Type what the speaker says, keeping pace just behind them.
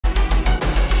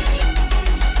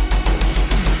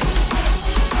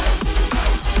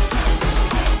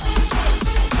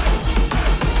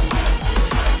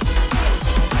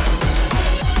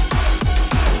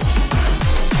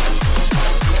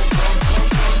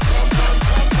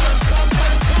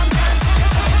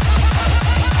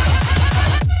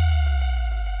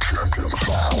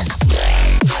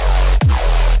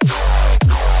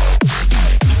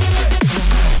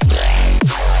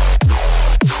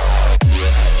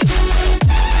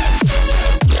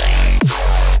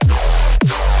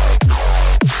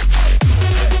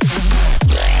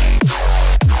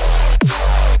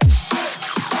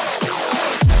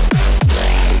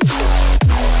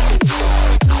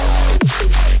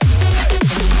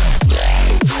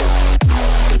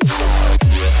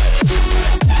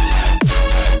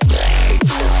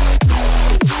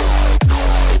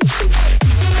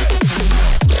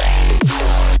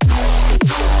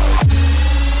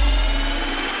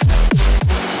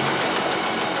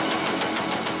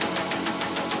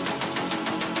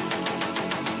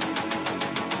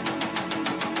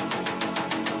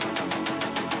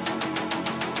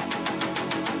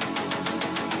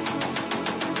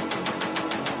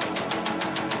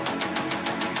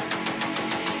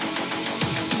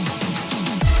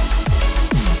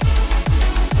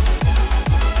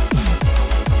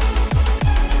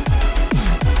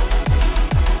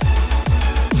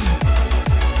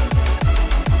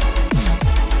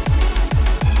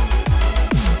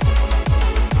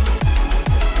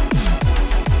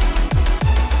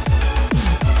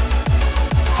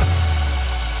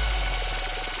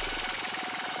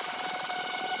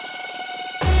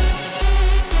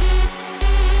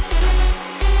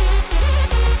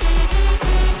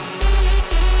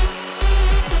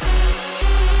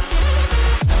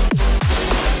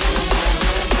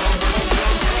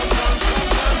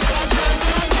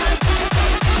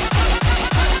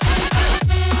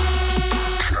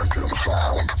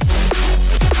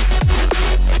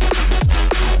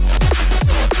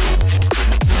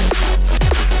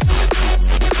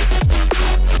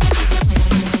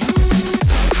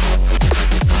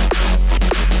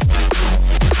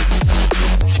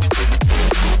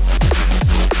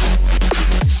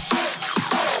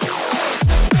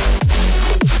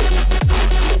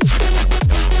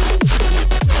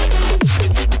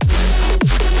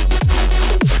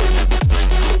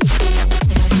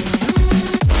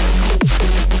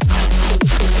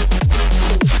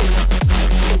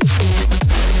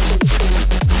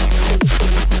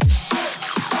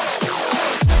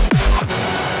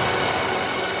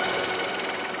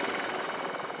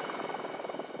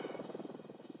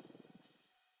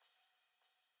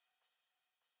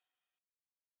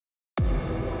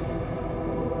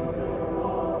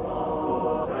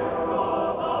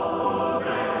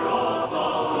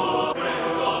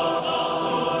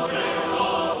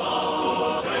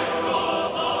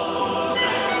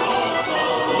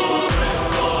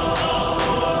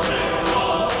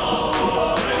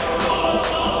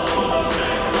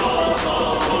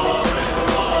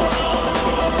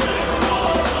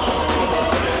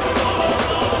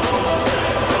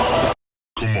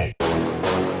Come on.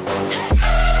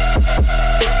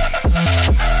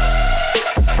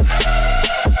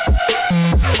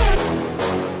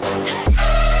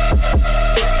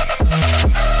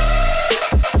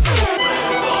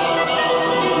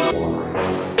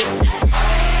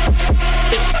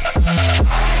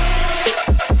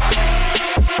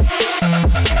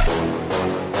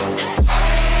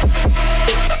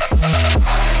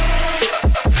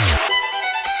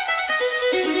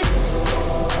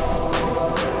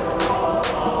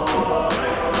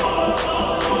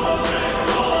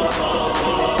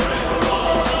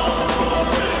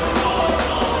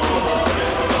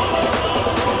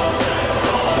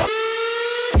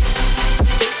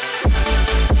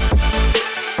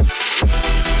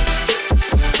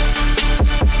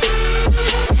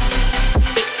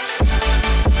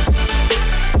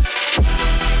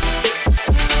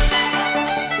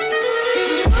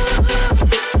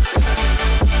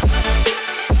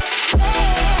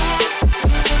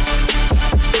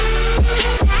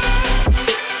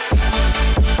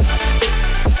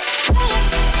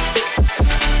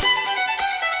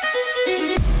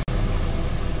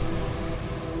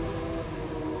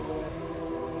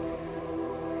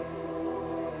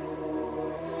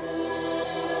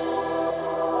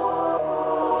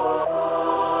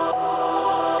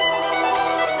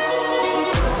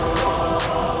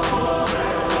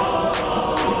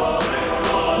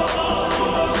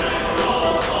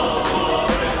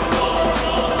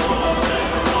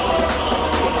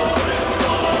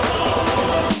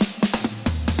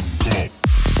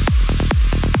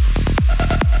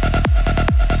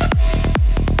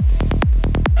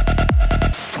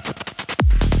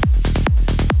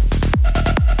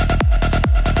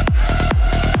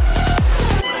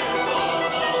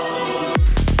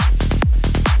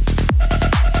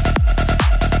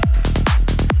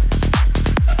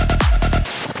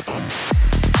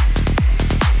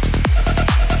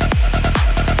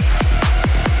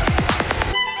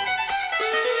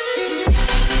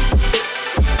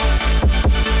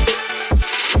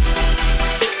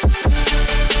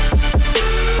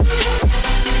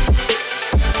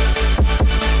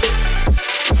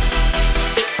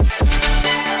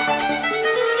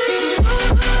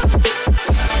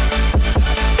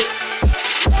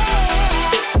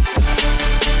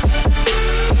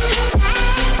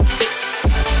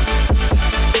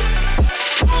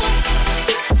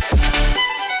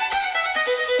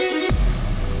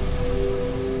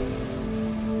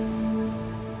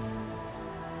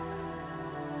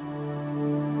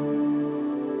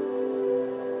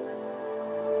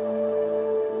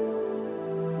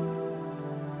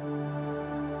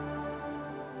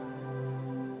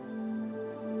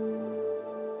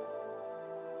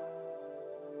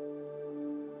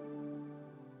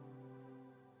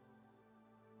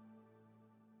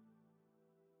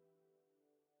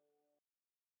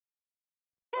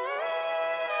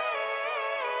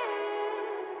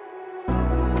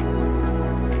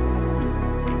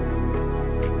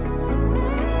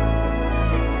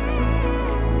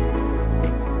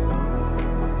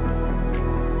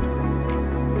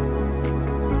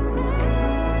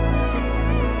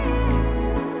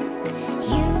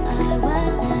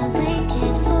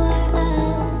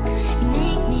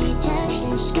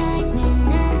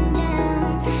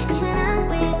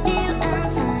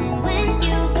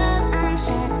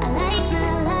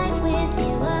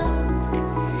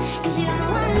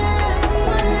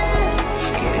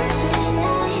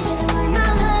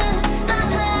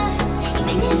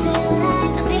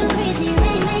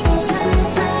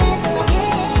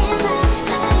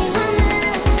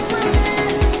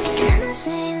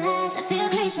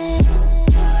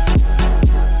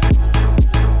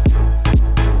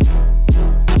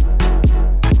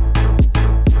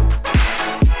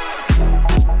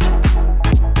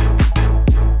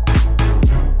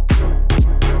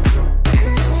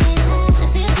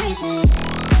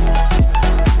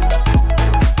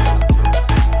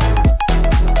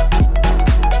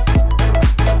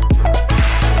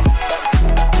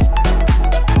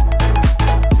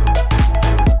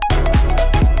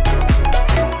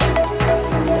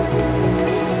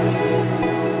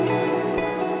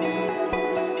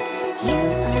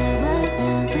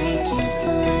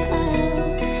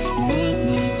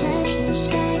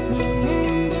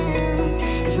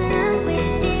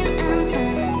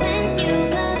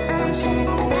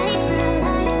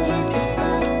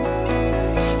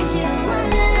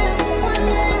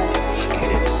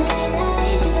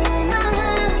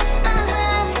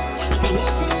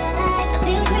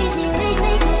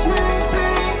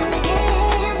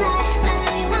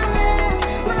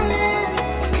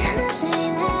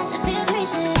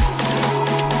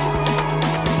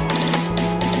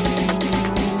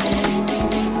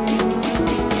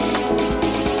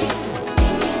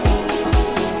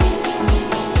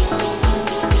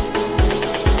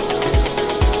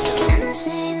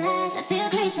 feel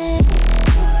crazy.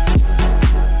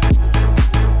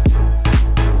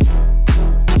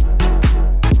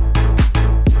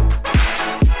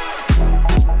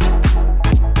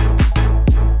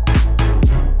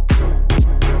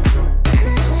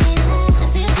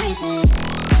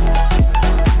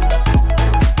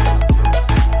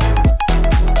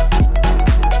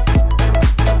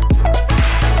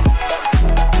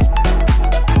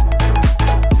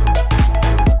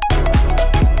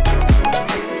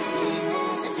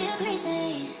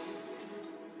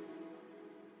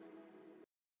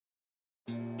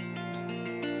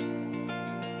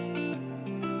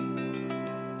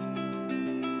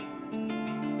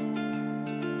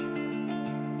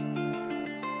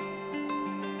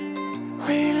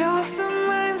 We lost our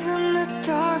minds in the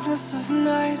darkness of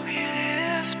night. We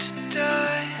live to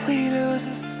die. We lose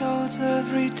our souls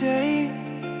every day.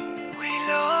 We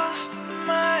lost our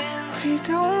minds. We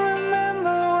don't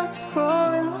remember what's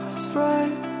wrong and what's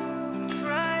right. What's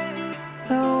right.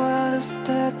 The world is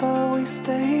dead but we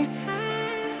stay.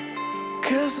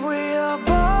 'Cause we are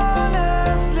born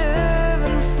as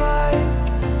living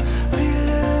fights. We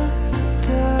live to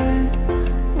die.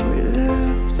 We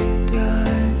live to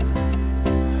die.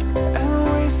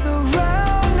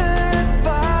 Surrounded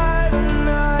by the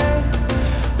night,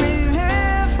 we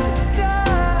live to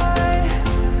die.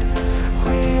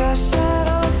 We are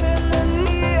shadows in the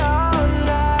neon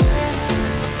light.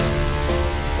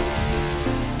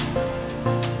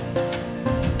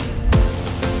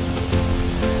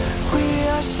 We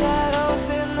are shadows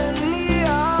in the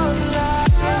neon light.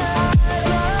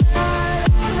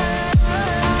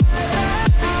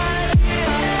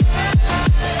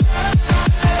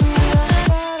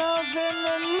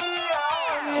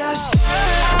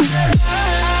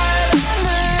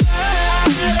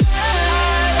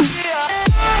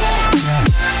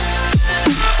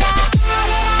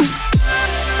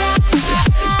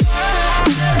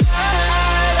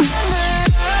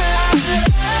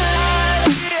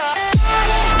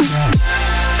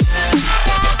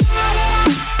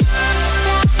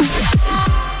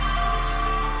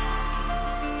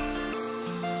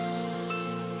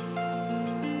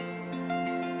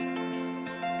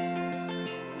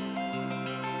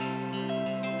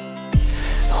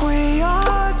 We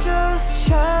are just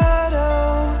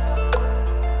shadows.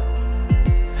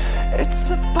 It's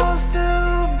supposed to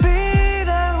be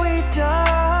that we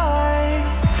die.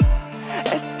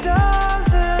 It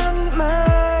doesn't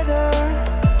matter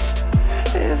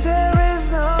if there is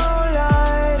no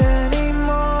light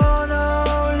anymore, no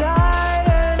light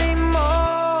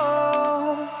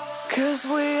anymore. 'Cause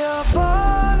we are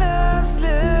born as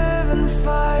living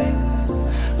fights.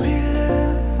 We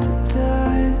live to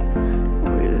die.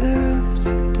 We live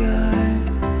to die.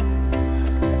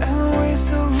 And we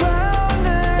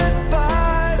surrounded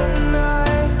by the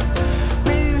night.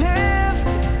 We live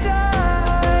to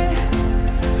die.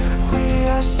 We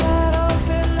are shadows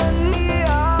in the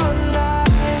neon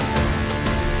light.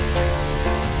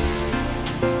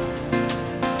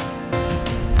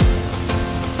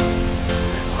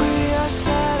 We are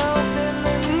shadows in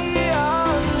the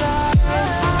neon light.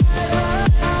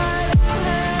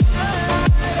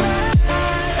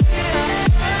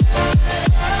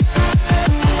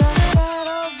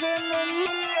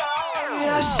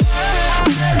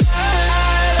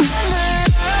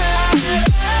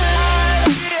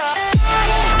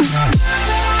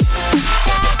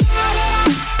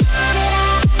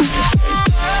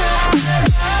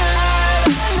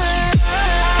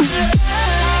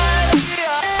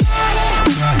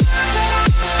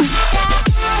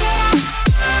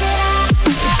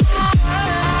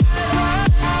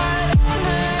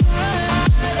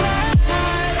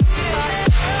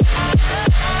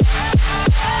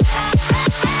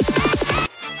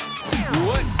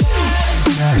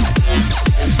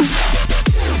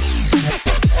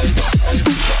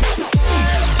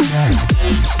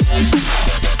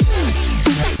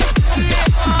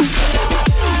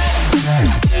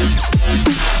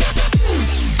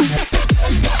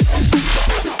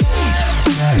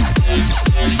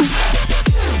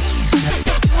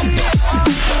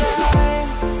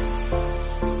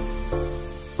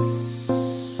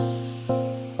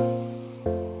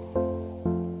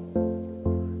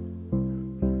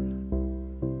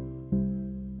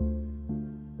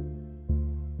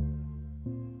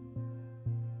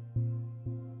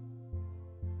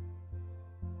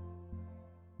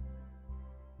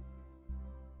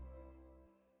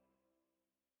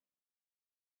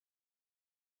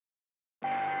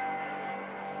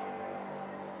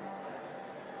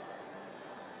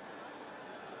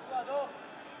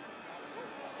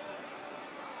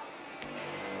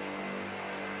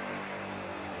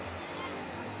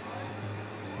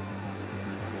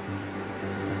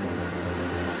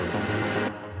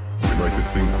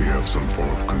 have some form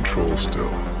of control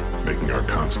still, making our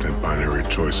constant binary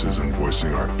choices and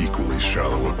voicing our equally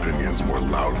shallow opinions more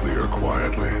loudly or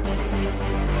quietly.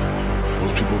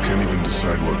 Most people can't even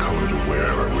decide what color to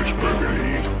wear or which burger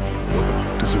to eat. What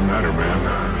the does it matter,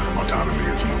 man?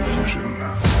 Autonomy is an illusion.